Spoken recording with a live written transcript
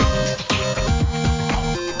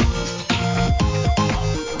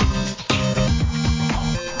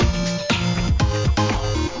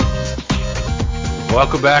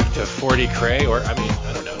Welcome back to 40 Cray, or I mean,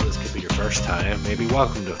 I don't know, this could be your first time. Maybe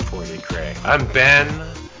welcome to 40 Cray. I'm Ben,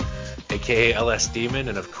 aka LS Demon,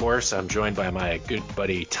 and of course, I'm joined by my good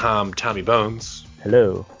buddy Tommy Bones.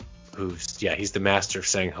 Hello. He's the master of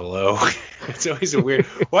saying hello. It's always a weird.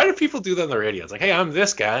 Why do people do that on the radio? It's like, hey, I'm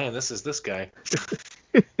this guy, and this is this guy.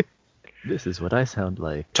 This is what I sound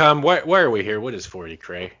like. Tom, why are we here? What is 40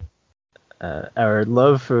 Cray? Our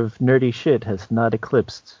love of nerdy shit has not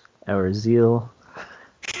eclipsed our zeal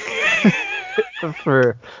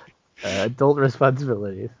for adult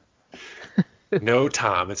responsibilities. No,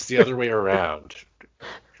 Tom, it's the other way around.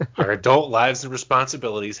 Our adult lives and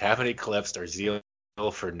responsibilities haven't eclipsed our zeal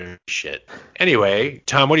for nerd shit. Anyway,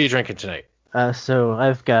 Tom, what are you drinking tonight? So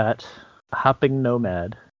I've got Hopping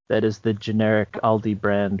Nomad. That is the generic Aldi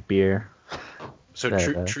brand beer.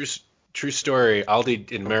 So true story.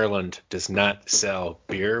 Aldi in Maryland does not sell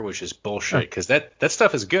beer, which is bullshit because that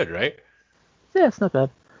stuff is good, right? Yeah, it's not bad.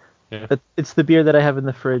 Yeah. It's the beer that I have in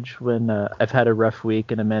the fridge when I've had a rough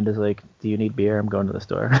week and Amanda's like, "Do you need beer? I'm going to the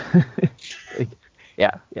store." Like,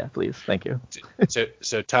 yeah, please, thank you.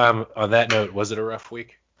 So Tom, on that note, was it a rough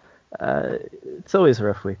week? It's always a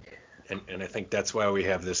rough week. And I think that's why we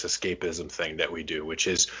have this escapism thing that we do, which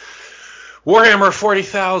is Warhammer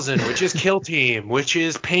 40,000, which is Kill Team, which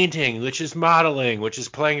is painting, which is modeling, which is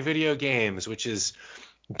playing video games, which is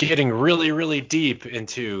getting really, really deep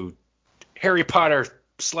into Harry Potter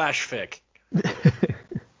 / fic.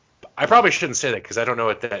 I probably shouldn't say that because I don't know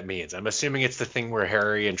what that means. I'm assuming it's the thing where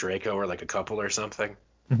Harry and Draco are like a couple or something.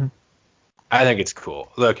 Mm-hmm. I think it's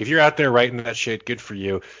cool. Look, if you're out there writing that shit, good for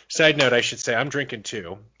you. Side note, I should say I'm drinking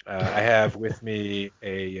too. I have with me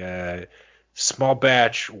a small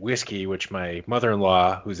batch whiskey, which my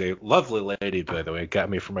mother-in-law, who's a lovely lady, by the way,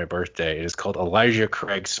 got me for my birthday. It is called Elijah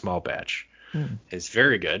Craig Small Batch. It's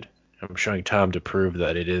very good. I'm showing Tom to prove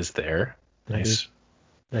that it is there.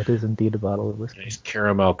 That is indeed a bottle of whiskey. Nice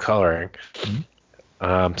caramel coloring.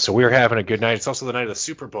 So we're having a good night. It's also the night of the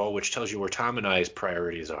Super Bowl, which tells you where Tom and I's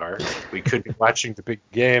priorities are. We could be watching the big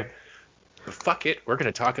game, but fuck it, we're going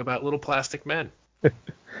to talk about Little Plastic Men.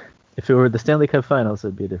 If it were the Stanley Cup Finals,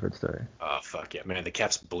 it'd be a different story. Oh, fuck yeah, man. The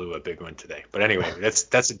Caps blew a big one today. But anyway,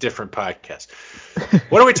 that's a different podcast.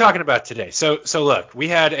 What are we talking about today? So look, we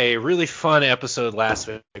had a really fun episode last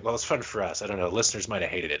week. Well, it's fun for us. I don't know. Listeners might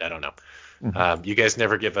have hated it. I don't know. Mm-hmm. You guys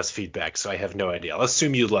never give us feedback, so I have no idea. I'll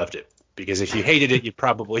assume you loved it. Because if you hated it, you'd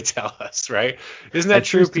probably tell us, right? Isn't that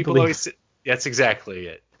true? People always – that's exactly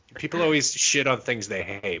it. People always shit on things they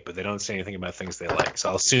hate, but they don't say anything about things they like. So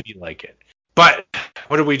I'll assume you like it. But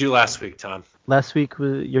what did we do last week, Tom? Last week,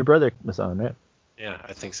 your brother was on, right? Yeah,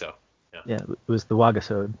 I think so. Yeah, it was the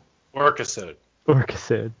Wagasode. Orcasode.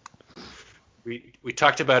 We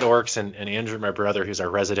talked about orcs, and Andrew, my brother, who's our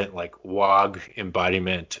resident like WOG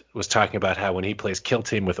embodiment, was talking about how when he plays Kill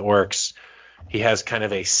Team with orcs – he has kind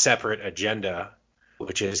of a separate agenda,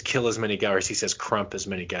 which is kill as many guys, he says crump as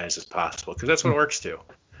many guys as possible, because that's what orcs do.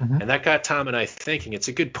 Mm-hmm. And that got Tom and I thinking. It's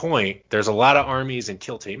a good point. There's a lot of armies in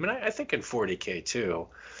Kill Team, and I think in 40K too,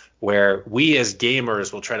 where we as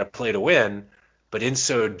gamers will try to play to win, but in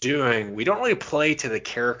so doing, we don't really play to the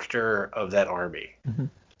character of that army. Mm-hmm.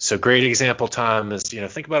 So great example, Tom, is,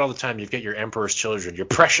 think about all the time you've got your Emperor's Children, your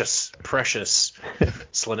precious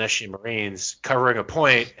Slaaneshi Marines covering a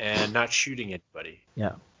point and not shooting anybody.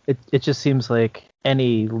 Yeah. It just seems like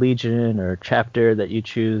any legion or chapter that you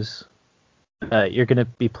choose, you're going to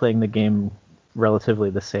be playing the game relatively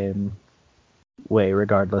the same way,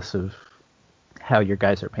 regardless of how your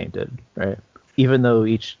guys are painted, right? Even though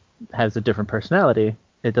each has a different personality,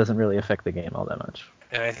 it doesn't really affect the game all that much.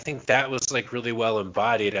 And I think that was like really well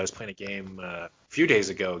embodied. I was playing a game a few days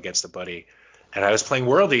ago against a buddy, and I was playing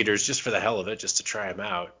World Eaters just for the hell of it, just to try them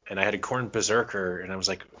out. And I had a Khorne Berserker, and I was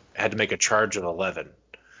like, I had to make a charge of 11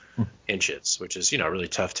 inches, which is, really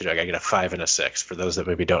tough to do. I got to get a 5 and a 6 for those that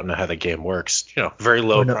maybe don't know how the game works. Very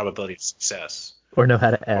low probability of success. Or know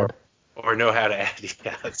how to add. Or know how to add.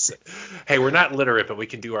 Yes. Hey, we're not literate, but we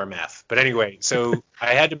can do our math. But anyway, so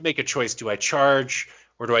I had to make a choice. Do I charge?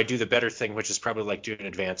 Or do I do the better thing, which is probably like do an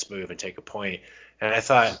advanced move and take a point? And I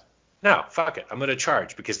thought, no, fuck it. I'm going to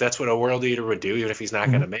charge because that's what a World Eater would do, even if he's not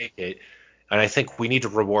going to make it. And I think we need to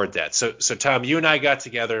reward that. So Tom, you and I got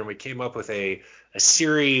together and we came up with a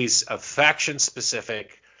series of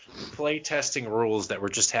faction-specific play testing rules that we're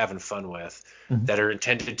just having fun with that are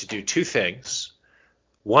intended to do two things.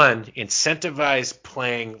 One, incentivize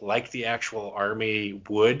playing like the actual army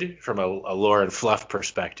would from a lore and fluff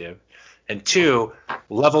perspective. And two,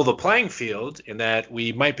 level the playing field in that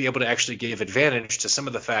we might be able to actually give advantage to some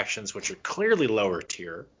of the factions which are clearly lower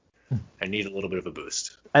tier and need a little bit of a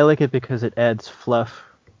boost. I like it because it adds fluff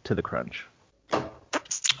to the crunch.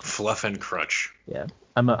 Fluff and crunch. Yeah,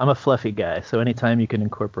 I'm a fluffy guy, so anytime you can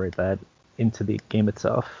incorporate that into the game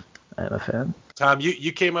itself, I'm a fan. Tom,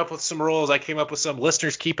 you came up with some rules. I came up with some.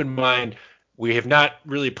 Listeners, keep in mind, we have not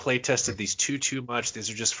really play tested these too much. These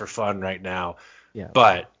are just for fun right now. Yeah.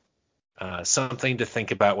 But something to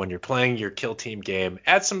think about when you're playing your kill team game.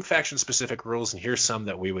 Add some faction-specific rules, and here's some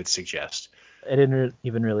that we would suggest. I didn't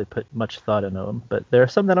even really put much thought into them, but there are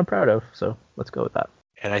some that I'm proud of, so let's go with that.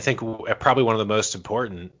 And I think probably one of the most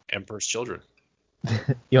important, Emperor's Children.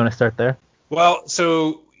 You want to start there? Well,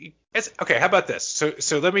 so okay. How about this? So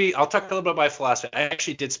I'll talk a little bit about my philosophy. I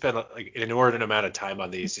actually did spend like an inordinate amount of time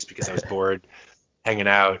on these just because I was bored hanging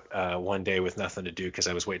out one day with nothing to do because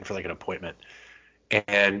I was waiting for like an appointment.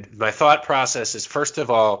 And my thought process is, first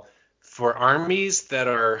of all, for armies that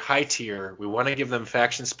are high tier, we want to give them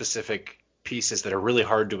faction specific pieces that are really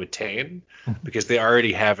hard to attain because they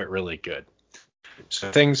already have it really good.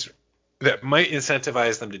 So things that might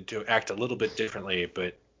incentivize them to act a little bit differently,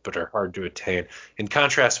 but are hard to attain. In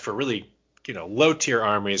contrast, for really low tier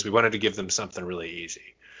armies, we wanted to give them something really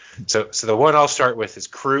easy. So the one I'll start with is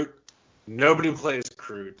Kroot. Nobody plays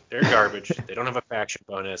Kroot. They're garbage. They don't have a faction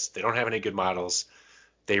bonus. They don't have any good models.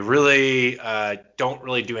 They really don't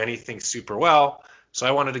really do anything super well. So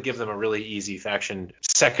I wanted to give them a really easy faction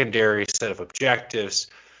secondary set of objectives.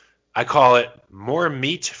 I call it more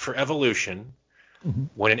meat for evolution. Mm-hmm.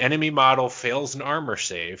 When an enemy model fails an armor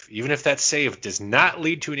save, even if that save does not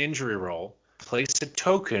lead to an injury roll, place a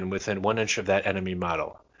token within 1 inch of that enemy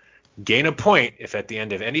model. Gain a point if at the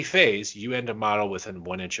end of any phase you end a model within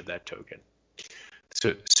 1 inch of that token.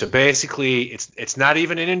 So basically, it's not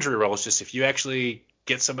even an injury roll. It's just if you actually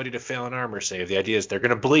get somebody to fail an armor save, the idea is they're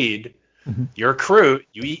going to bleed. Mm-hmm. You're a Kroot.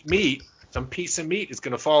 You eat meat. Some piece of meat is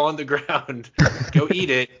going to fall on the ground. Go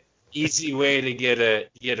eat it. Easy way to get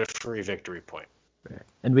a free victory point. Right.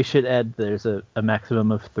 And we should add there's a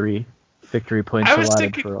maximum of 3 victory points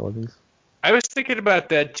allotted for all of these. I was thinking about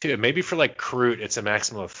that too. Maybe for like Kroot, it's a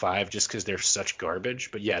maximum of 5 just because they're such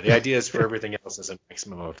garbage. But yeah, the idea is for everything else is a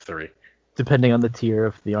maximum of 3. Depending on the tier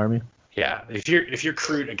of the army. Yeah, if you're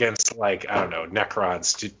Kroot against like I don't know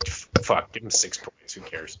Necrons, fuck, give them 6 points. Who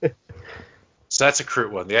cares? So that's a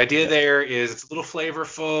Kroot one. The idea there is it's a little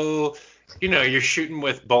flavorful. You're shooting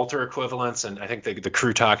with bolter equivalents, and I think the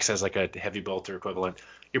Krootox has like a heavy bolter equivalent.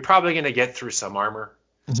 You're probably going to get through some armor,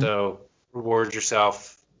 so reward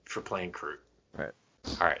yourself for playing Kroot. Right.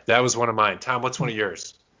 All right, that was one of mine. Tom, what's one of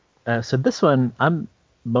yours? So this one I'm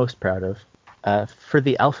most proud of for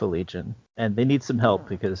the Alpha Legion, and they need some help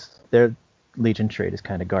because their Legion trait is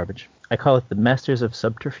kind of garbage. I call it the Masters of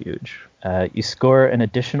Subterfuge. You score an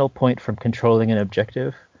additional point from controlling an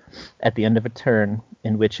objective at the end of a turn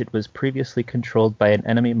in which it was previously controlled by an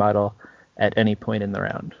enemy model at any point in the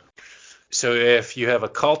round. So if you have a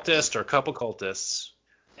cultist or a couple cultists,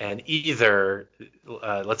 and either,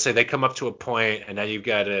 let's say they come up to a point, and now you've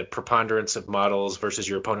got a preponderance of models versus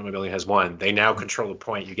your opponent maybe only has one, they now control a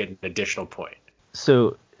point, you get an additional point.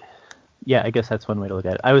 So, yeah, I guess that's one way to look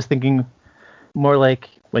at it. I was thinking more like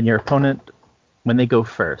when your opponent, when they go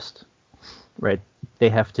first, right, they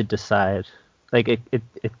have to decide, like it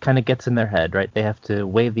kind of gets in their head, right? They have to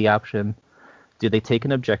weigh the option, do they take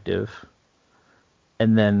an objective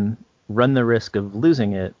and then run the risk of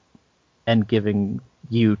losing it and giving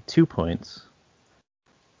you 2 points,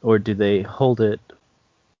 or do they hold it,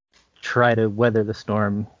 try to weather the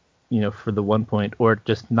storm, for the 1 point, or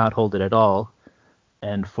just not hold it at all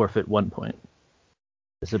and forfeit 1 point,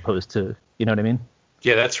 as opposed to, you know what I mean?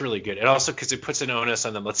 Yeah, that's really good. And also because it puts an onus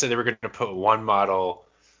on them. Let's say they were going to put one model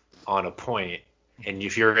on a point, and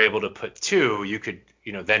if you're able to put 2, you could,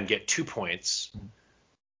 then get 2 points,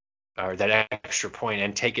 or that extra point,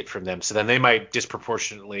 and take it from them. So then they might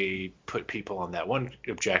disproportionately put people on that one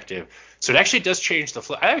objective. So it actually does change the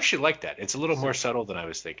flow. I actually like that. It's a little more subtle than I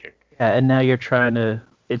was thinking. Yeah, and now you're trying to.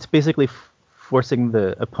 It's basically forcing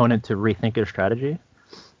the opponent to rethink their strategy.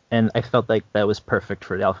 And I felt like that was perfect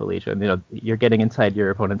for the Alpha Legion. You're getting inside your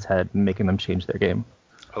opponent's head and making them change their game.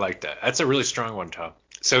 I like that. That's a really strong one, Tom.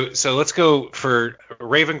 So let's go for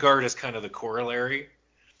Raven Guard as kind of the corollary,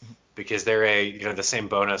 because they're the same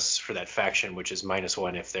bonus for that faction, which is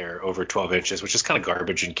 -1 if they're over 12 inches, which is kind of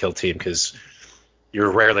garbage in Kill Team because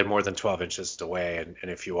you're rarely more than 12 inches away,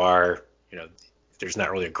 and if you are, there's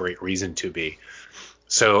not really a great reason to be.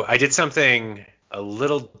 So I did something a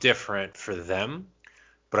little different for them.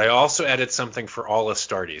 But I also added something for all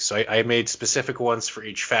Astartes. So I made specific ones for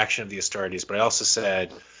each faction of the Astartes, but I also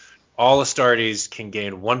said all Astartes can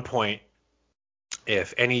gain 1 point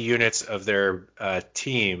if any units of their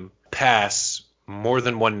team pass more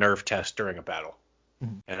than one nerve test during a battle.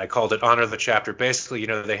 And I called it Honor the Chapter. Basically,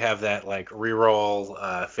 they have that like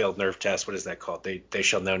reroll failed nerf test. What is that called? They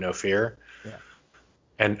shall know no fear. Yeah.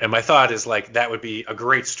 And my thought is like that would be a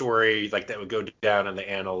great story, like that would go down in the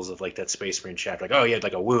annals of like that Space Marine chapter. Like, oh, he had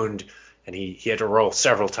like a wound and he had to roll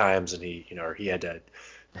several times and or he had to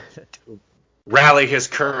rally his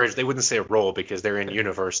courage. They wouldn't say roll because they're in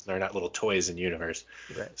universe and they're not little toys in universe.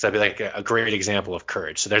 Right. So that'd be like a great example of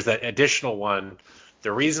courage. So there's that additional one.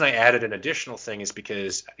 The reason I added an additional thing is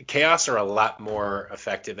because Chaos are a lot more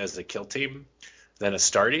effective as a kill team than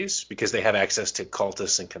Astartes because they have access to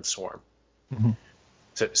cultists and can swarm. Mm-hmm.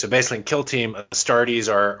 So basically, in kill team,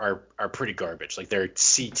 Astartes are pretty garbage. Like they're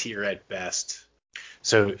C tier at best.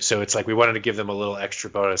 So it's like we wanted to give them a little extra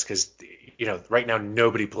bonus because right now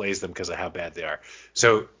nobody plays them because of how bad they are.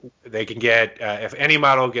 So they can get if any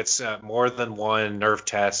model gets more than one nerf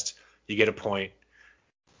test, you get a point.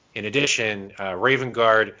 In addition, Raven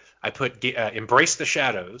Guard, I put Embrace the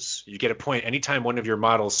Shadows. You get a point anytime one of your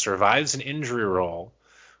models survives an injury roll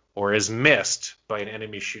or is missed by an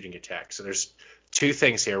enemy shooting attack. So there's two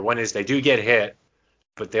things here. One is they do get hit,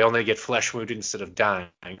 but they only get flesh wounded instead of dying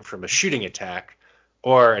from a shooting attack,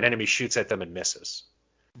 or an enemy shoots at them and misses.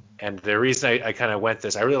 And the reason I kind of went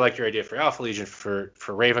this, I really like your idea for Alpha Legion. For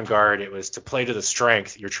Raven Guard, it was to play to the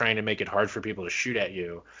strength. You're trying to make it hard for people to shoot at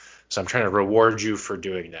you. So I'm trying to reward you for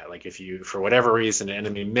doing that. Like if you, for whatever reason, an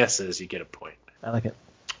enemy misses, you get a point. I like it.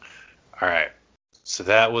 All right. So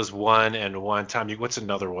that was 1 and 1. Tom, what's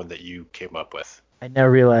another one that you came up with? I now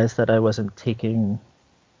realize that I wasn't taking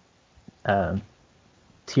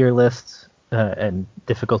tier lists and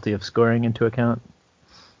difficulty of scoring into account.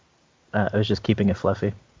 I was just keeping it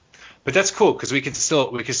fluffy. But that's cool because we can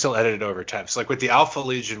still edit it over time. So like with the Alpha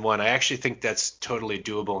Legion one, I actually think that's totally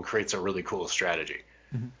doable and creates a really cool strategy.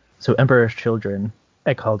 Mm-hmm. So Emperor's Children,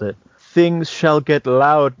 I called it Things Shall Get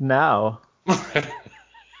Loud Now.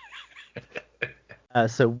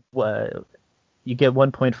 You get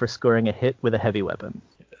 1 point for scoring a hit with a heavy weapon.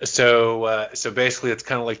 So basically it's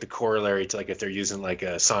kind of like the corollary to like if they're using like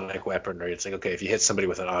a sonic weapon, right? It's like, okay, if you hit somebody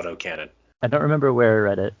with an auto cannon. I don't remember where I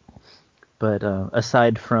read it, but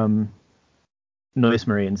aside from Noise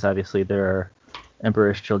Marines, obviously there are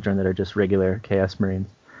Emperor's Children that are just regular Chaos Marines.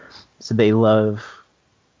 So they love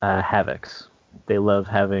Havocs. They love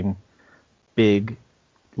having big,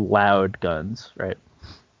 loud guns, right?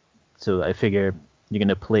 So I figure you're going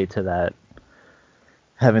to play to that.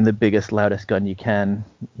 Having the biggest, loudest gun you can,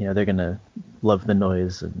 they're going to love the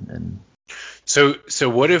noise. And So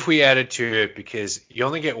what if we added to it, because you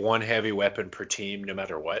only get one heavy weapon per team no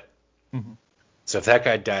matter what? Mm-hmm. So if that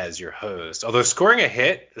guy dies, you're hosed. Although scoring a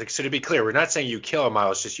hit, like, so to be clear, we're not saying you kill a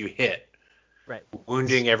model, it's just you hit. Right.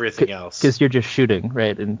 Wounding everything else. Because you're just shooting,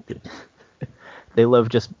 right? And they love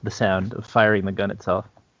just the sound of firing the gun itself.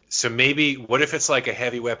 So maybe, what if it's like a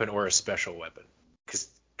heavy weapon or a special weapon?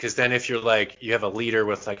 Because then if you're like, you have a leader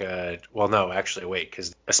with like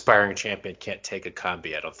because Aspiring Champion can't take a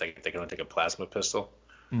combi, I don't think. They can only take a plasma pistol.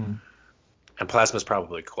 Mm. And plasma's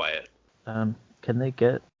probably quiet. Can they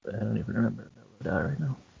get, I don't even remember that right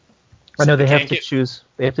now. I know they have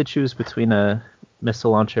to choose between a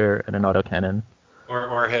missile launcher and an autocannon.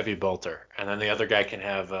 Or a heavy bolter. And then the other guy can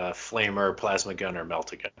have a flamer, plasma gun, or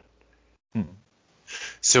melt-a-gun. Hmm.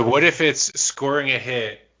 So what if it's scoring a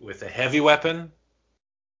hit with a heavy weapon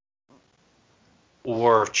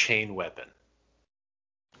or chain weapon?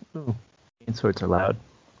 Ooh. Chain swords are loud.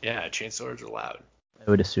 Yeah, chain swords are loud. I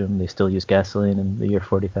would assume they still use gasoline in the year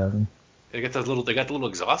 40,000. They got the little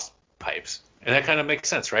exhaust pipes. And that kind of makes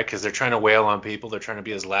sense, right? Because they're trying to wail on people. They're trying to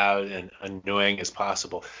be as loud and annoying as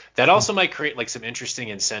possible. That also might create like some interesting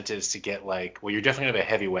incentives to get like, well, you're definitely gonna have a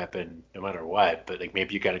heavy weapon no matter what, but like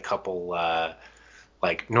maybe you got a couple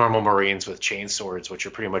like normal Marines with chain swords, which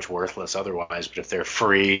are pretty much worthless otherwise. But if they're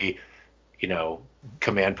free,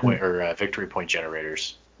 command point or victory point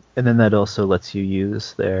generators. And then that also lets you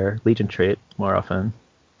use their Legion trait more often.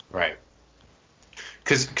 Right.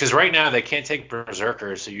 Because right now they can't take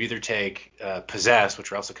Berserkers, so you either take Possess,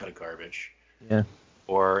 which are also kind of garbage, yeah,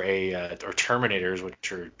 or Terminators,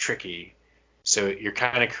 which are tricky. So you're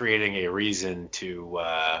kind of creating a reason to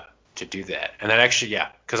do that, and that actually, yeah,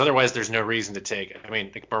 because otherwise there's no reason to take. I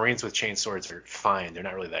mean, like Marines with chain swords are fine; they're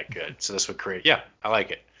not really that good. So this would create. Yeah, I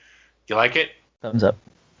like it. You like it? Thumbs up.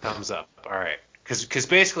 Thumbs up. All right. Because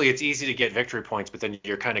basically it's easy to get victory points, but then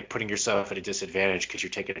you're kind of putting yourself at a disadvantage because you're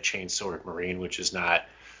taking a chain sword Marine, which is not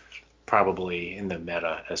probably in the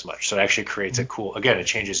meta as much. So it actually creates a cool, again, it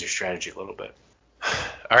changes your strategy a little bit.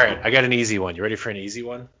 All right, I got an easy one. You ready for an easy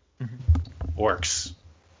one? Mm-hmm. Orcs.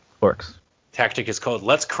 Tactic is called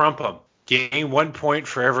Let's Crump 'em. Gain 1 point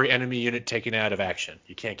for every enemy unit taken out of action.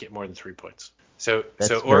 You can't get more than 3 points. So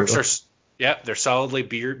orcs brutal. yeah, they're solidly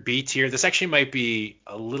B tier. This actually might be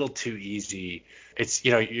a little too easy. It's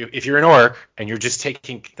if you're an orc and you're just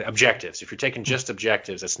taking the objectives, if you're taking just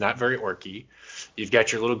objectives, that's not very orky. You've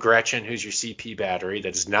got your little Gretchen, who's your CP battery,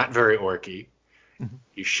 that is not very orky. Mhm.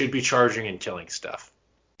 You should be charging and killing stuff.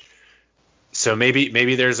 So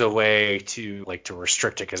maybe there's a way to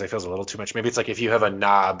restrict it because I feel it's a little too much. Maybe it's like if you have a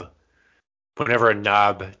knob, whenever a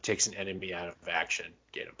knob takes an enemy out of action,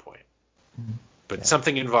 gain a point. But Yeah.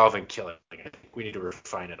 something involving killing, I think we need to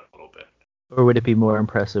refine it a little bit. Or would it be more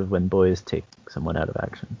impressive when boys take someone out of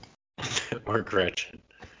action? Or Gretchen.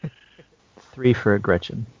 3 for a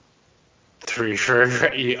Gretchen. 3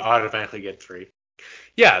 for you automatically get 3.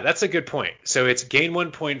 Yeah, that's a good point. So it's gain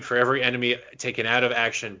 1 point for every enemy taken out of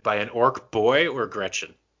action by an orc boy or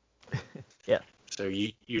Gretchen. Yeah. So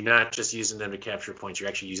you're not just using them to capture points, you're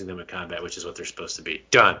actually using them in combat, which is what they're supposed to be.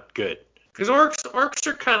 Done. Good. Because orcs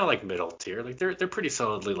are kind of like middle tier. Like they're pretty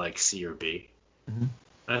solidly like C or B. Mm-hmm.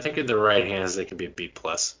 And I think in the right hands they can be a B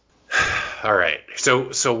plus. All right.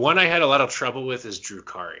 So one I had a lot of trouble with is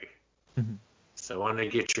Drukhari. Mm-hmm. So I want to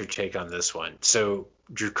get your take on this one. So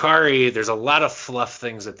Drukhari, there's a lot of fluff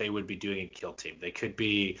things that they would be doing in Kill Team. They could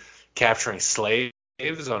be capturing slaves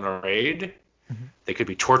on a raid. Mm-hmm. They could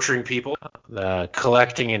be torturing people,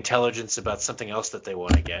 collecting intelligence about something else that they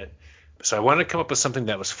want to get. So I wanted to come up with something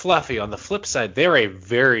that was fluffy. On the flip side, they're a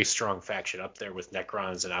very strong faction up there with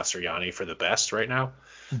Necrons and Asuryani for the best right now.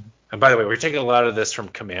 Mm-hmm. And by the way, we're taking a lot of this from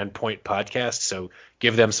Command Point podcast, so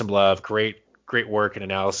give them some love. Great work and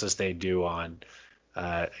analysis they do on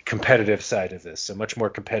competitive side of this. So much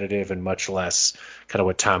more competitive and much less kind of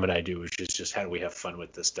what Tom and I do, which is just how do we have fun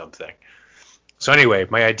with this dumb thing. So anyway,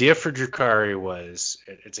 my idea for Drukhari was,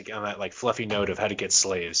 it's on that like fluffy note of how to get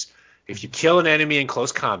slaves. If you kill an enemy in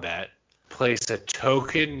close combat, place a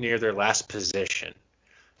token near their last position.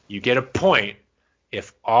 You get a point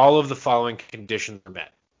if all of the following conditions are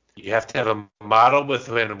met. You have to have a model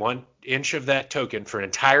within 1 inch of that token for an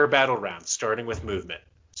entire battle round, starting with movement.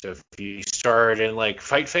 So if you start in like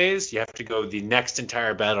fight phase, you have to go the next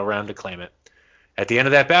entire battle round to claim it. At the end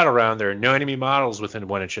of that battle round, there are no enemy models within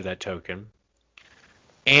 1 inch of that token.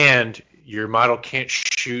 And your model can't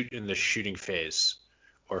shoot in the shooting phase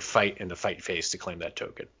or fight in the fight phase to claim that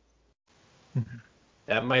token. Mm-hmm.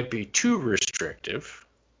 That might be too restrictive.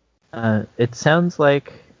 It sounds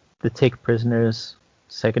like the take prisoners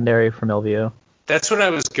secondary from LVO. That's what I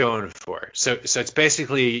was going for. So it's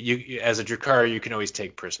basically you as a Drukhari, you can always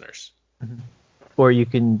take prisoners. Mm-hmm. Or you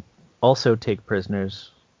can also take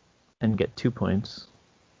prisoners and get 2 points.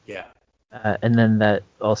 Yeah. And then that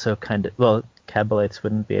also kind of, well, Kabalites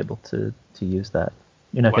wouldn't be able to use that.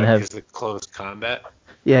 You're not going to have, because of the close combat?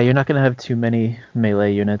 Yeah, you're not going to have too many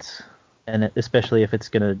melee units, and especially if it's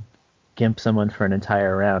going to gimp someone for an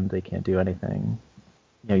entire round, they can't do anything.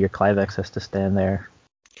 Your Clivex has to stand there.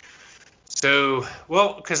 So,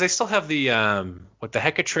 well, because they still have the what the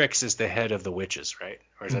Hecatrix is the head of the witches, right?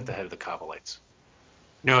 Or is that the head of the Kabalites?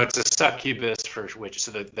 No, it's a succubus for witches.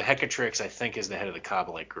 So the Hecatrix, I think, is the head of the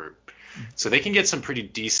Kabalite group. So they can get some pretty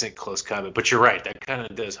decent close combat. But you're right, that kind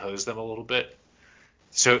of does hose them a little bit.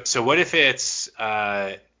 So what if it's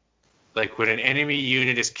like when an enemy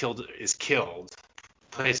unit is killed,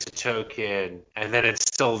 place a token, and then it's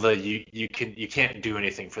still you can't do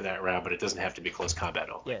anything for that round, but it doesn't have to be close combat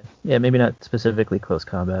only. Yeah, maybe not specifically close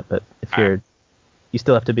combat, but if you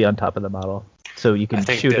still have to be on top of the model, so you can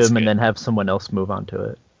shoot him and then have someone else move on to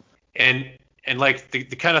it. And like the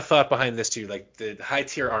kind of thought behind this too, like the high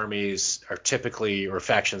tier armies are typically, or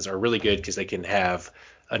factions are really good because they can have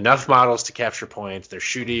enough models to capture points. They're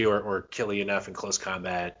shooty or killy enough in close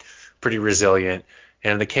combat, pretty resilient.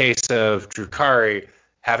 And in the case of Drukhari,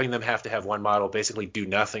 having them have to have one model basically do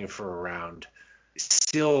nothing for a round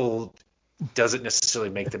still doesn't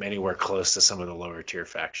necessarily make them anywhere close to some of the lower tier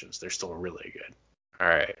factions. They're still really good. All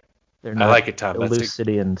right. They're not I like it, Tom.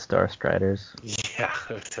 Lucidian Star Striders. Yeah,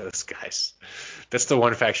 those guys. That's the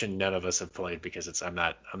one faction none of us have played because I'm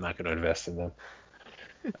not going to invest in them.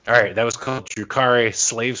 All right, that was called Drukhari,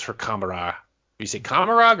 Slaves for Kamara. You say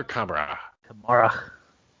Kamarag or Kamara?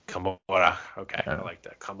 Kamora. Okay, I like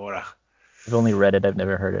that. Kamora. I've only read it. I've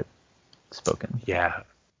never heard it spoken. Yeah,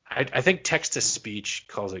 I think text to speech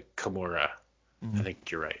calls it Kamora. Mm-hmm. I think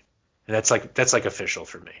you're right. And that's like official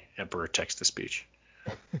for me. Emperor text to speech.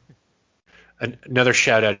 Another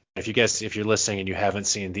shout out, if you're listening and you haven't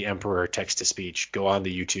seen the Emperor text to speech, go on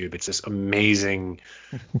the YouTube. It's this amazing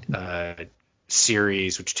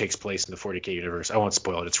series which takes place in the 40K universe. I won't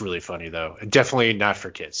spoil it. It's really funny though. And definitely not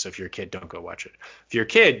for kids. So if you're a kid, don't go watch it. If you're a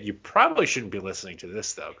kid, you probably shouldn't be listening to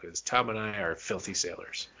this though, because Tom and I are filthy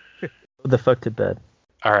sailors. What the fuck to bed?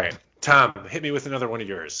 All right. Tom, hit me with another one of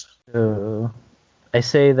yours. So I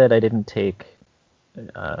say that I didn't take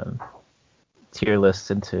uh, tier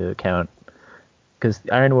lists into account because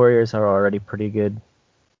the Iron Warriors are already pretty good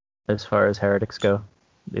as far as heretics go.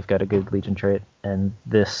 They've got a good Legion trait, and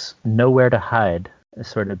this Nowhere to Hide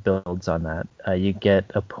sort of builds on that. You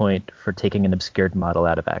get a point for taking an obscured model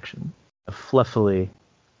out of action. Fluffily,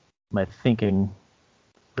 my thinking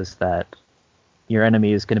was that your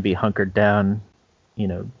enemy is going to be hunkered down,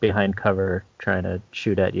 behind cover, trying to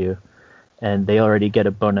shoot at you, and they already get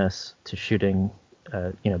a bonus to shooting,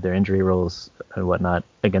 their injury rolls and whatnot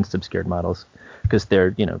against obscured models because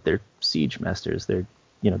they're siege masters. They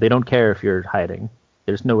don't care if you're hiding.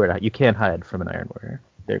 There's nowhere to hide. You can't hide from an Iron Warrior.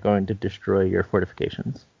 They're going to destroy your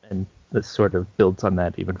fortifications, and this sort of builds on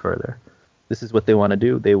that even further. This is what they want to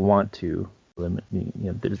do. They want to limit.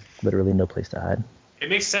 There's literally no place to hide. It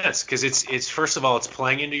makes sense because it's first of all, it's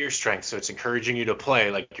playing into your strength, so it's encouraging you to play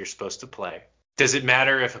like you're supposed to play. Does it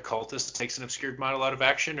matter if a cultist takes an obscured model out of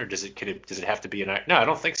action, or does it have to be an? No, I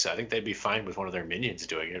don't think so. I think they'd be fine with one of their minions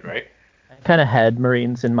doing it, right? I kind of had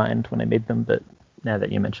Marines in mind when I made them, but now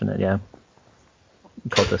that you mention it, yeah,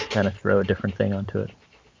 cultists kind of throw a different thing onto it.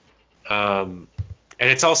 And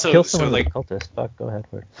it's also kill someone so with like a cultist. Fuck, go ahead.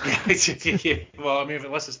 Well, I mean,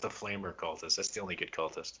 unless it's the flamer cultist, that's the only good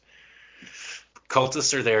cultist.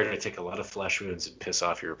 Cultists are there to take a lot of flesh wounds and piss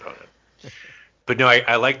off your opponent. But no,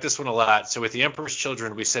 I like this one a lot. So with the Emperor's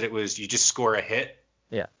Children, we said it was you just score a hit.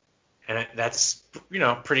 Yeah. And that's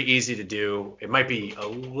pretty easy to do. It might be a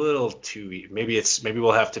little too maybe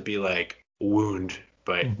we'll have to be like wound,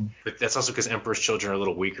 but that's also because Emperor's Children are a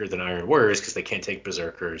little weaker than Iron Warriors because they can't take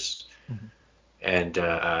berserkers. And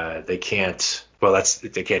they can't. Well,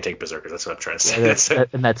 they can't take berserkers. That's what I'm trying to say. Yeah,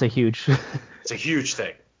 and that's a huge. It's a huge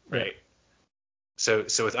thing, right? So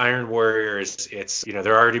with Iron Warriors, it's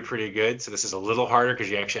they're already pretty good. So this is a little harder because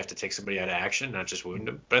you actually have to take somebody out of action, not just wound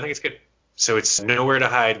them. But I think it's good. So it's Nowhere to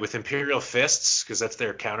Hide with Imperial Fists because that's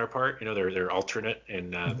their counterpart. Their alternate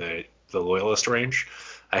in the Loyalist range.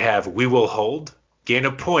 I have We Will Hold. Gain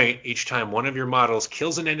a point each time one of your models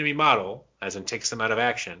kills an enemy model, as in takes them out of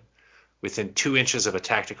action, within 2 inches of a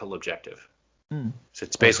tactical objective. So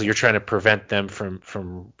it's basically you're trying to prevent them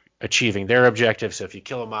from achieving their objective. So if you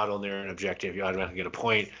kill a model near an objective, you automatically get a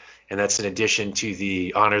point. And that's in addition to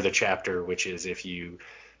the Honor the Chapter, which is if you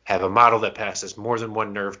have a model that passes more than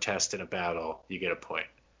one nerve test in a battle, you get a point.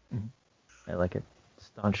 I like it.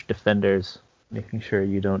 Staunch defenders, making sure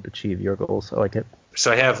you don't achieve your goals. I like it.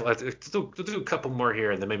 So I have, we'll do a couple more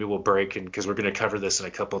here, and then maybe we'll break, because we're going to cover this in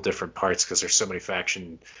a couple different parts because there's so many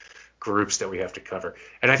faction groups that we have to cover.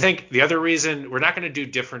 And I think the other reason we're not going to do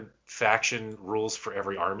different faction rules for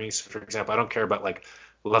every army. So for example, I don't care about like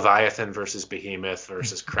Leviathan versus Behemoth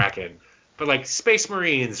versus Kraken, but like Space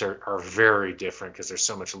Marines are very different because there's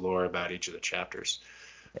so much lore about each of the chapters.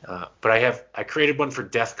 But I created one for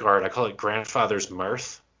Death Guard. I call it Grandfather's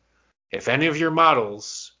Mirth. If any of your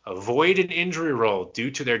models avoid an injury roll due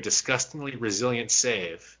to their disgustingly resilient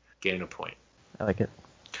save, gain a point. I like it.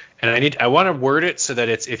 And I want to word it so that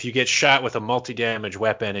it's if you get shot with a multi-damage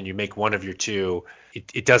weapon and you make one of your two,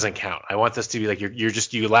 it doesn't count. I want this to be like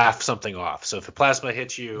you laugh something off. So if a plasma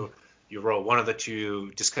hits you, you roll one of the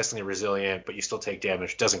two, disgustingly resilient, but you still take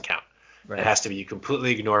damage, doesn't count. Right. It has to be you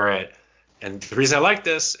completely ignore it. And the reason I like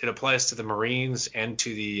this, it applies to the Marines and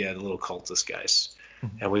to the little cultist guys.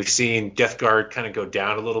 And we've seen Death Guard kind of go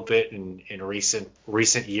down a little bit in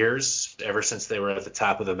recent years, ever since they were at the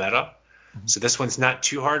top of the meta. So this one's not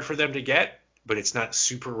too hard for them to get, but it's not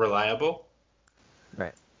super reliable.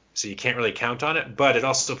 Right. So you can't really count on it, but it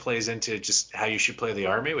also plays into just how you should play the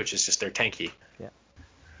army, which is just they're tanky. Yeah.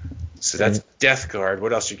 So that's Death Guard.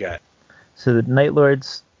 What else you got? So the Night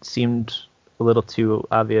Lords seemed a little too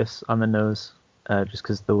obvious on the nose, just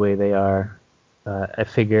because the way they are. I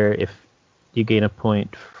figure if you gain a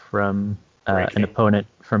point from an opponent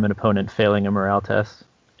failing a morale test,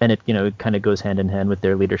 and it kind of goes hand in hand with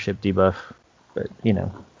their leadership debuff, but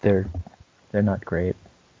they're not great.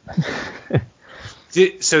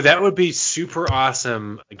 So that would be super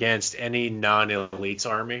awesome against any non-elites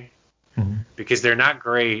army, because they're not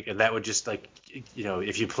great, and that would just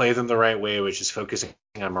if you play them the right way, which is focusing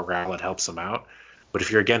on morale, it helps them out. But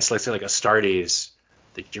if you're against, let's say, like Astartes,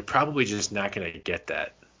 you're probably just not going to get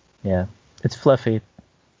that. Yeah, it's fluffy.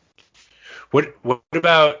 What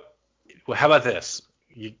about? Well, how about this?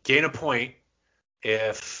 You gain a point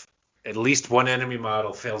if at least one enemy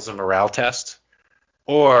model fails a morale test,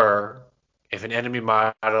 or if an enemy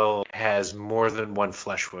model has more than one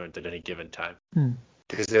flesh wound at any given time,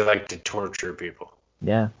 because they like to torture people.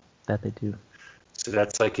 Yeah, that they do. So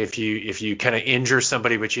that's like if you kind of injure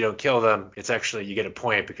somebody but you don't kill them, it's actually you get a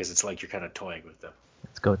point because it's like you're kind of toying with them.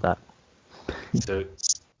 Let's go with that. So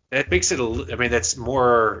that makes it I mean, that's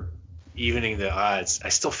more evening the odds. I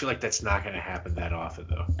still feel like that's not going to happen that often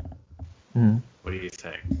though. Mm-hmm. What do you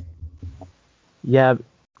think? Yeah,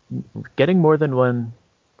 getting more than one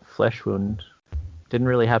flesh wound didn't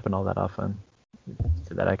really happen all that often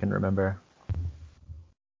that I can remember.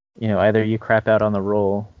 Either you crap out on the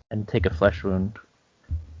roll and take a flesh wound,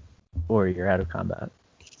 or you're out of combat.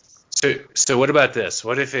 So what about this?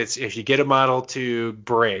 What if you get a model to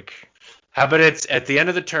break? How about it's at the end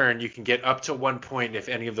of the turn you can get up to 1 point if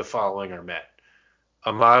any of the following are met.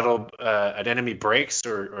 An enemy breaks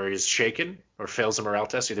or is shaken or fails a morale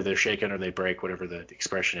test. Either they're shaken or they break, whatever the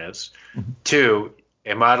expression is. Mm-hmm. 2,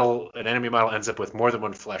 an enemy model ends up with more than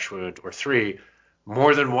one flesh wound. Or 3,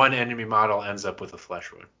 more than one enemy model ends up with a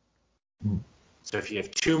flesh wound. Mm-hmm. So if you have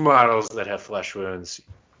 2 models that have flesh wounds,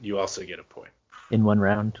 you also get a point. In one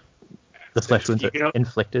round? The flesh wounds are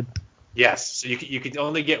inflicted? Yes. So you can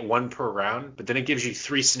only get 1 per round, but then it gives you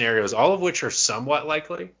 3 scenarios, all of which are somewhat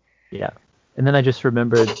likely. Yeah. And then I just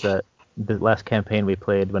remembered that the last campaign we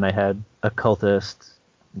played when I had a cultist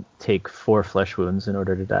take 4 flesh wounds in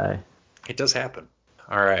order to die. It does happen.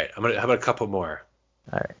 All right. How about a couple more?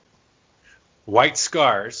 All right. White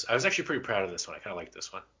Scars. I was actually pretty proud of this one. I kind of like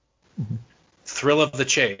this one. Mm-hmm. Thrill of the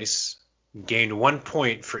Chase. Gain 1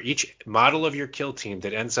 point for each model of your kill team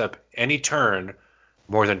that ends up any turn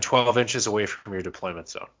more than 12 inches away from your deployment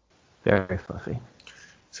zone. Very fluffy.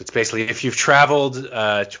 So it's basically if you've traveled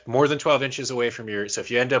more than 12 inches away from so if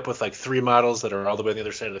you end up with like 3 models that are all the way on the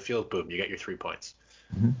other side of the field, boom, you get your 3 points.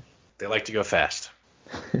 Mm-hmm. They like to go fast.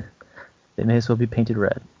 They may as well be painted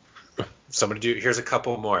red. Here's a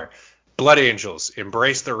couple more. Blood Angels,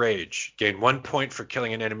 Embrace the Rage. Gain 1 point for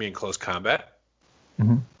killing an enemy in close combat.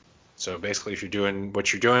 Mm-hmm. So basically if you're doing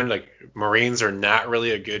what you're doing, like Marines are not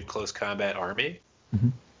really a good close combat army. Mm-hmm.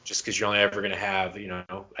 Just because you're only ever going to have,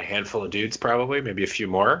 a handful of dudes probably, maybe a few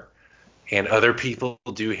more. And other people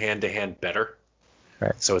do hand-to-hand better.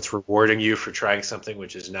 Right. So it's rewarding you for trying something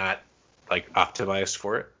which is not, like, optimized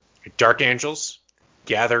for it. Dark Angels,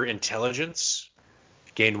 Gather Intelligence.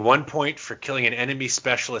 Gain 1 point for killing an enemy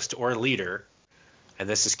specialist or leader. And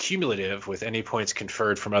this is cumulative with any points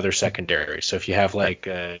conferred from other secondaries. So if you have, like,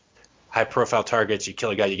 high-profile targets, you kill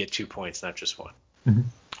a guy, you get 2 points, not just 1. Mm-hmm.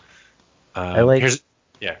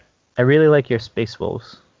 I really like your Space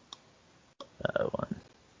Wolves one.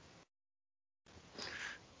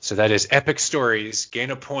 So that is Epic Stories. Gain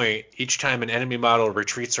a point each time an enemy model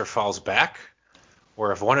retreats or falls back,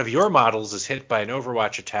 or if one of your models is hit by an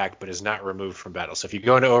Overwatch attack but is not removed from battle. So if you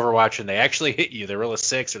go into Overwatch and they actually hit you, they roll a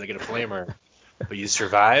 6 or they get a flamer, but you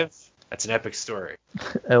survive, that's an epic story.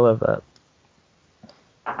 I love that.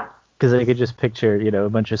 Because I could just picture, a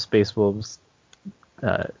bunch of Space Wolves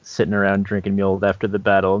sitting around drinking mule after the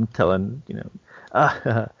battle and telling,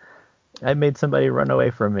 I made somebody run away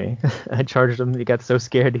from me. I charged him. He got so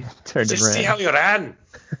scared he turned and ran. See how you ran.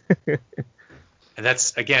 And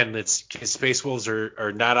that's, again, Space Wolves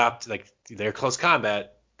are not they're close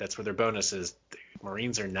combat. That's where their bonus is.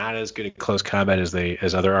 Marines are not as good at close combat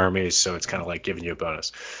as other armies, so it's kind of like giving you a bonus.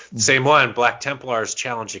 Mm-hmm. Same one, Black Templars,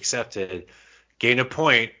 challenge accepted. Gain a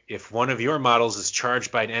point if one of your models is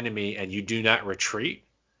charged by an enemy and you do not retreat.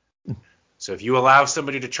 So if you allow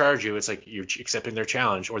somebody to charge you, it's like you're accepting their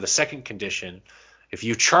challenge. Or the second condition, if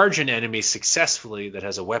you charge an enemy successfully that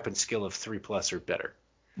has a weapon skill of 3+ or better.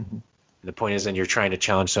 Mm-hmm. The point is then you're trying to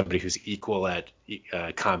challenge somebody who's equal at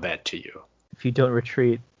combat to you. If you don't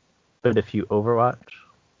retreat, but if you Overwatch,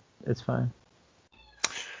 it's fine.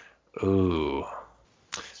 Ooh.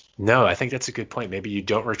 No, I think that's a good point. Maybe you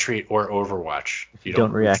don't retreat or Overwatch. If you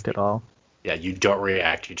don't react at all. Yeah, you don't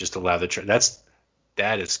react. You just allow the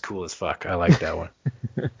that is cool as fuck. I like that one.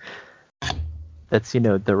 That's,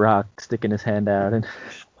 The Rock sticking his hand out and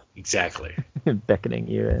exactly beckoning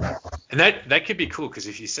you in. And that could be cool because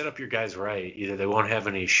if you set up your guys right, either they won't have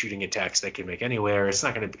any shooting attacks they can make anywhere. It's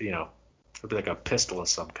not going to be, it'll be like a pistol of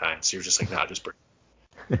some kind. So you're just like, nah, just bring.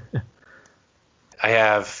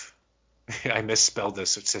 I misspelled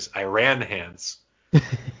this. It says Iran hands.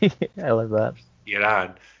 I love that. Get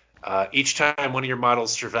on. Each time one of your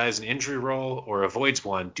models survives an injury roll or avoids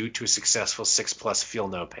one due to a successful 6+ feel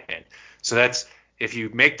no pain. So that's if you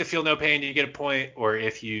make the feel no pain, you get a point, or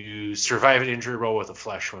if you survive an injury roll with a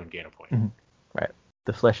flesh wound, gain a point. Mm-hmm. Right.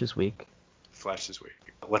 The flesh is weak. Flesh is weak.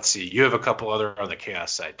 Let's see. You have a couple other on the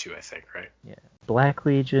chaos side too, I think, right? Yeah. Black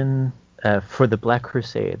Legion for the Black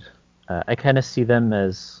Crusade. I kind of see them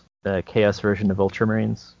as the chaos version of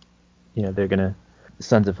Ultramarines. They're gonna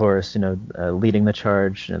Sons of Horus, leading the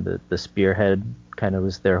charge, the spearhead kind of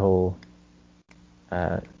was their whole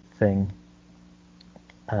thing.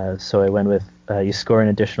 So I went with you score an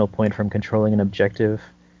additional point from controlling an objective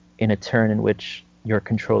in a turn in which your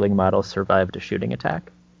controlling model survived a shooting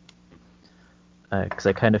attack. Because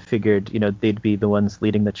I kind of figured, they'd be the ones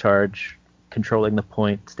leading the charge, controlling the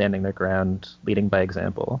point, standing their ground, leading by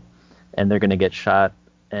example, and they're going to get shot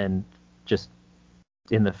and just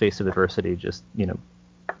in the face of adversity, just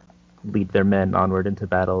lead their men onward into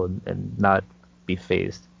battle and not be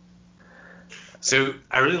phased. So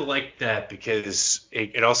I really like that because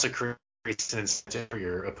it also creates an incentive for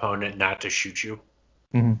your opponent not to shoot you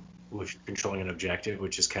with controlling an objective,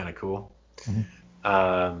 which is kind of cool.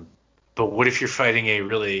 But what if you're fighting a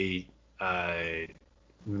really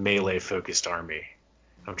melee-focused army?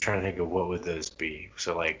 I'm trying to think of what would those be.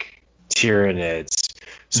 So like Tyranids.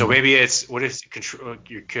 So maybe it's what if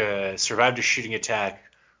you survived a shooting attack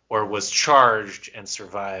or was charged and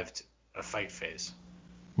survived a fight phase.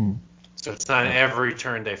 So it's not every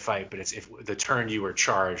turn they fight, but it's if the turn you were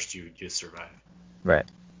charged, you survive. Right.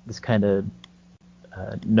 This kind of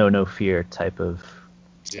no fear type of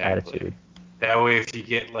attitude. That way, if you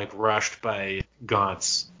get like rushed by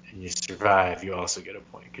Gaunts and you survive, you also get a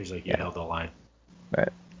point because you held the line. Right.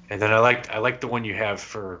 And then I like the one you have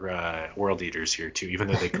for World Eaters here too, even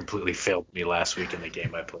though they completely failed me last week in the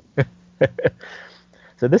game I played.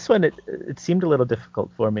 So this one, it seemed a little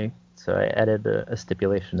difficult for me, so I added a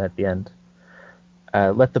stipulation at the end.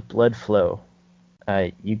 Let the blood flow.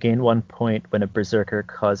 You gain 1 point when a berserker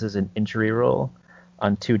causes an injury roll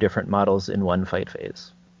on 2 different models in one fight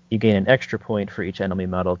phase. You gain an extra point for each enemy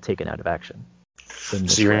model taken out of action. So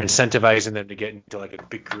you're incentivizing them to get into like a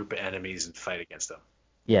big group of enemies and fight against them.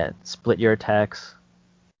 Yeah, split your attacks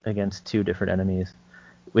against 2 different enemies,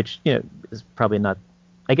 which is probably not.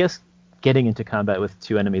 I guess getting into combat with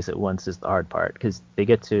 2 enemies at once is the hard part because they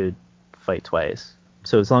get to fight twice.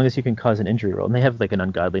 So as long as you can cause an injury roll, and they have like an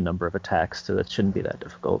ungodly number of attacks, so that shouldn't be that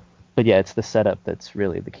difficult. But yeah, it's the setup that's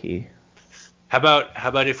really the key. How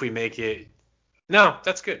about if we make it? No,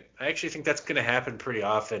 that's good. I actually think that's going to happen pretty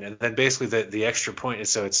often. And then basically the extra point is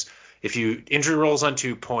so it's if you injury rolls on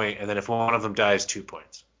 2 point, and then if one of them dies, 2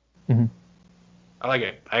 points. I like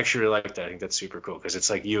it. I actually really like that. I think that's super cool because it's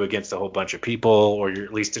like you against a whole bunch of people, or you're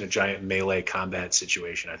at least in a giant melee combat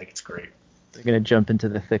situation. I think it's great. They're going to jump into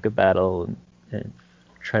the thick of battle and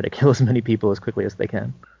try to kill as many people as quickly as they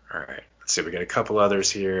can. All right. Let's see. We got a couple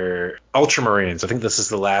others here. Ultramarines. I think this is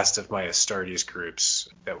the last of my Astartes groups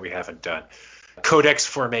that we haven't done. Codex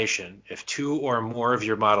formation. If 2 or more of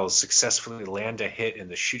your models successfully land a hit in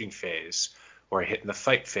the shooting phase or a hit in the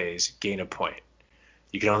fight phase, gain a point.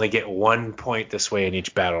 You can only get 1 point this way in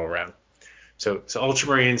each battle round. So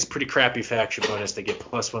Ultramarines, pretty crappy faction bonus. They get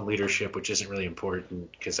 +1 leadership, which isn't really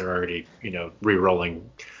important because they're already, re-rolling.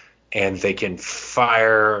 And they can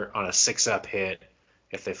fire on a 6-up hit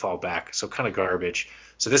if they fall back. So kind of garbage.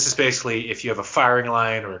 So this is basically if you have a firing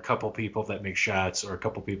line or a couple people that make shots or a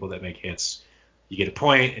couple people that make hits, you get a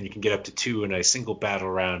point, and you can get up to 2 in a single battle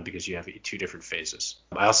round because you have 2 different phases.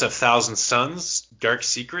 I also have Thousand Suns, Dark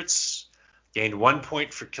Secrets. Gained 1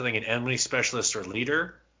 point for killing an enemy specialist or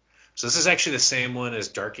leader. So this is actually the same one as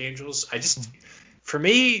Dark Angels. For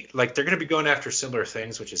me, like they're going to be going after similar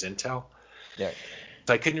things, which is intel. Yeah.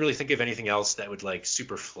 So I couldn't really think of anything else that would like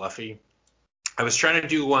super fluffy. I was trying to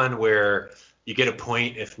do one where you get a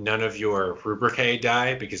point if none of your Rubricae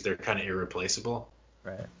die because they're kind of irreplaceable.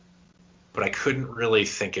 Right. But I couldn't really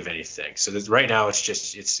think of anything. So right now it's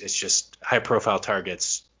just high profile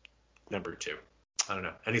targets number 2. I don't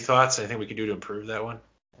know. Any thoughts? Anything we can do to improve that one?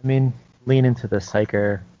 I mean, lean into the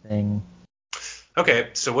Psyker thing. Okay,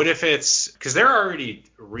 so what if it's because they're already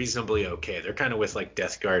reasonably okay. They're kind of with like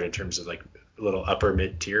Death Guard in terms of like a little upper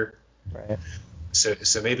mid tier. Right.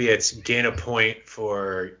 So maybe it's gain a point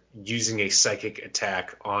for using a psychic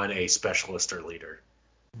attack on a specialist or leader.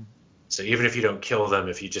 So even if you don't kill them,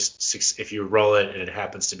 if you roll it and it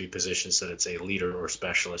happens to be positioned so that it's a leader or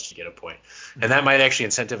specialist, you get a point. And that might actually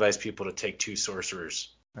incentivize people to take 2 sorcerers.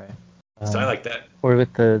 Right. So I like that. Or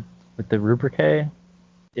with the Rubricae,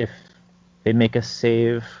 if they make a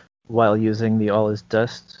save while using the All is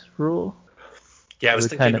Dust rule. Yeah, I was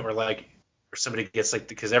thinking, or somebody gets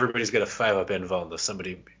because everybody's got a 5-up invuln, if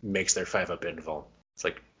somebody makes their 5-up invuln. It's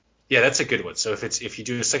like, yeah, that's a good one. So if you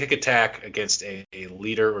do a psychic attack against a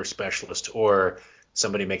leader or specialist, or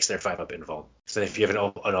somebody makes their 5-up invuln. So if you have an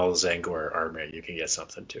All Zangor armor, you can get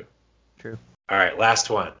something too. True. All right, last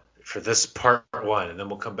one for this part 1, and then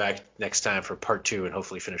we'll come back next time for part 2 and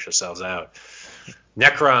hopefully finish ourselves out.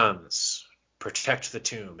 Necrons, protect the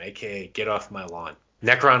tomb, aka get off my lawn.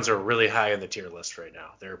 Necrons are really high on the tier list right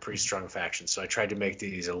now. They're a pretty strong faction, so I tried to make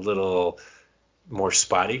these a little more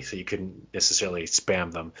spotty, so you couldn't necessarily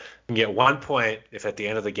spam them. You can get 1 point if at the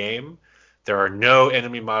end of the game there are no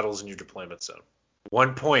enemy models in your deployment zone.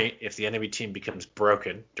 1 point if the enemy team becomes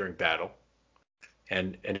broken during battle,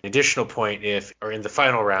 and an additional point if, or in the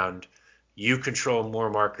final round, you control more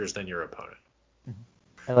markers than your opponent.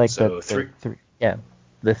 I like So that.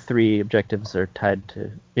 The 3 objectives are tied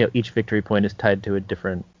to, each victory point is tied to a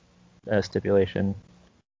different stipulation.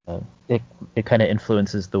 It kind of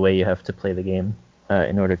influences the way you have to play the game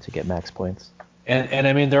in order to get max points. And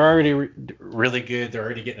I mean, they're already really good. They're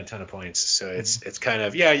already getting a ton of points. So it's kind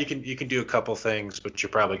of, you can do a couple things, but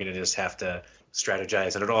you're probably going to just have to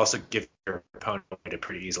strategize. And it'll also give your opponent to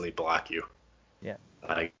pretty easily block you. Yeah.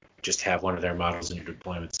 Like just have one of their models in your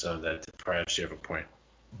deployment zone that deprives you of a point.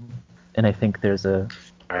 And I think there's All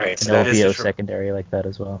right, an LVO secondary like that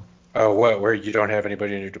as well. Oh, what? Where you don't have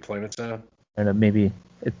anybody in your deployment zone? I don't know, maybe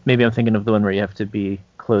I'm thinking of the one where you have to be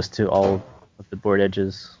close to all of the board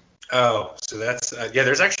edges. Oh, so that's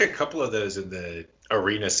there's actually a couple of those in the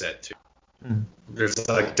arena set too. Mm. There's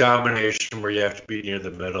like domination where you have to be near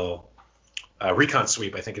the middle. Recon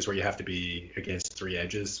sweep I think is where you have to be against 3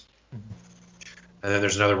 edges. Mm-hmm. And then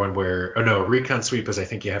there's another one where recon sweep is I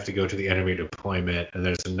think you have to go to the enemy deployment, and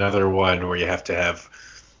there's another one where you have to have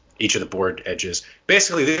each of the board edges.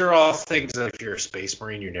 Basically, these are all things that if you're a Space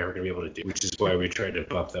Marine, you're never going to be able to do, which is why we tried to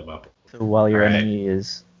bump them up. So while your enemy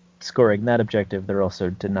is scoring that objective, they're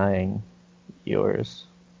also denying yours.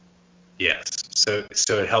 Yes. So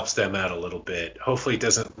it helps them out a little bit. Hopefully it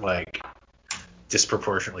doesn't like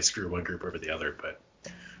disproportionately screw one group over the other. But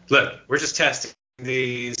look, we're just testing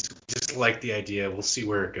these. Just like the idea. We'll see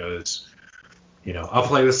where it goes. I'll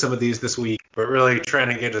play with some of these this week, but really trying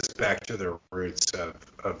to get us back to the roots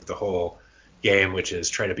of the whole game, which is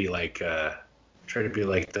try to be like the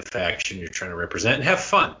faction you're trying to represent and have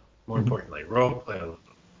fun. More importantly, role play a little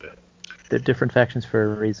bit. They're different factions for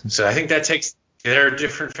a reason. So I think that takes. They're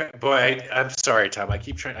different. Boy, I'm sorry, Tom. I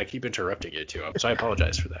keep interrupting you too. So I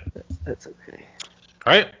apologize for that. That's okay.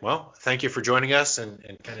 All right. Well, thank you for joining us and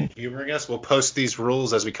kind of humoring us. We'll post these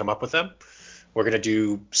rules as we come up with them. We're going to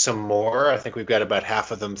do some more. I think we've got about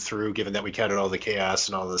half of them through, given that we counted all the Chaos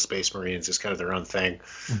and all the Space Marines as kind of their own thing.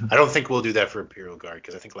 Mm-hmm. I don't think we'll do that for Imperial Guard,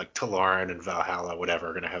 because I think like Talaran and Valhalla, whatever,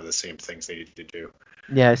 are going to have the same things they need to do.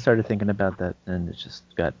 Yeah, I started thinking about that, and it just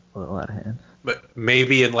got a little out of hand. But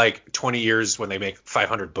maybe in like 20 years, when they make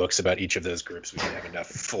 500 books about each of those groups, we can have enough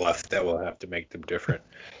fluff that we'll have to make them different.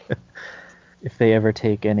 If they ever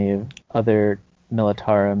take any other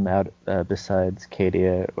Militarum out besides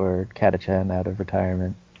Cadia or Catachan out of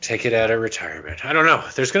retirement. Take it out of retirement. I don't know.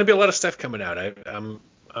 There's going to be a lot of stuff coming out.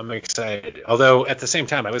 I'm excited. Although at the same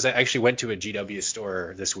time, I actually went to a GW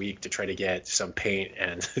store this week to try to get some paint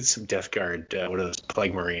and some Death Guard, one of those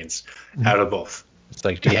Plague Marines, out of both. It's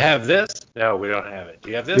like, do you have this? No, we don't have it. Do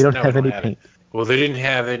you have this? We don't have any paint. Well, they didn't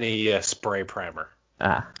have any spray primer.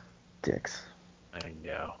 Ah, dicks. I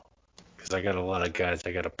know. Because I got a lot of guys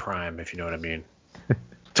I got to prime, if you know what I mean.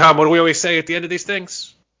 Tom, what do we always say at the end of these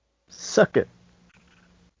things? Suck it.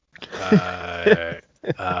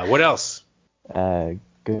 What else?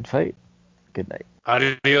 Good fight. Good night.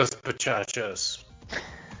 Adios, muchachos.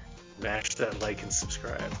 Mash that like and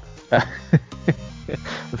subscribe.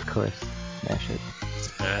 Of course. Smash it.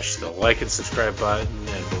 Smash the like and subscribe button,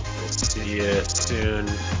 and we'll see you soon.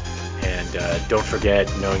 And don't forget,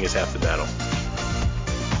 knowing is half the battle.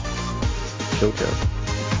 Jojo.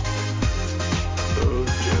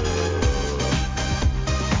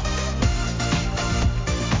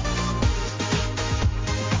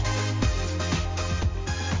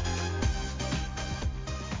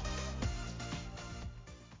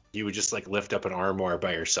 You would just like lift up an armoire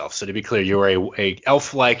by yourself. So to be clear, you are a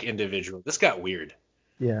elf-like individual. This got weird.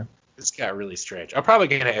 Yeah. This got really strange. I'm probably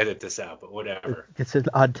gonna edit this out, but whatever. It's an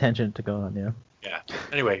odd tangent to go on, yeah. Yeah.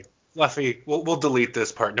 Anyway, Fluffy, we'll delete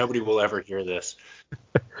this part. Nobody will ever hear this.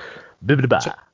 Bibbidi-ba.